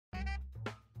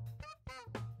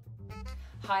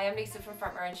Hi, I'm Lisa from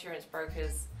Front Row Insurance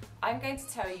Brokers. I'm going to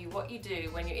tell you what you do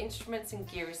when your instruments and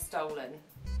gear is stolen.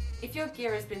 If your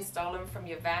gear has been stolen from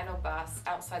your van or bus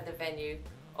outside the venue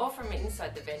or from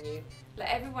inside the venue, let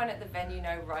everyone at the venue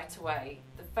know right away.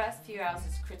 The first few hours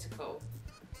is critical.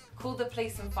 Call the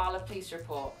police and file a police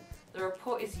report. The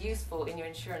report is useful in your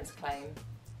insurance claim.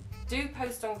 Do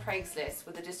post on Craigslist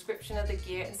with a description of the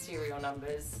gear and serial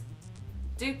numbers.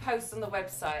 Do post on the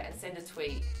website and send a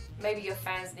tweet. Maybe your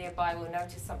fans nearby will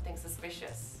notice something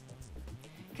suspicious.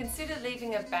 Consider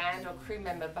leaving a band or crew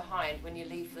member behind when you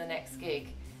leave for the next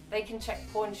gig. They can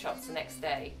check pawn shops the next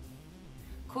day.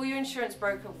 Call your insurance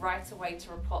broker right away to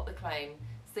report the claim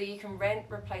so you can rent,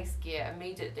 replace gear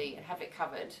immediately and have it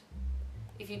covered.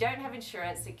 If you don't have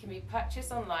insurance, it can be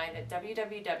purchased online at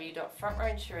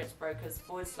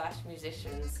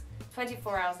www.frontrowinsurancebrokers/musicians,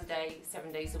 24 hours a day,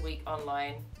 7 days a week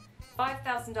online.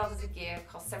 $5,000 a gear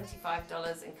costs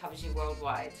 $75 and covers you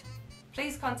worldwide.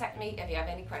 Please contact me if you have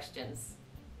any questions.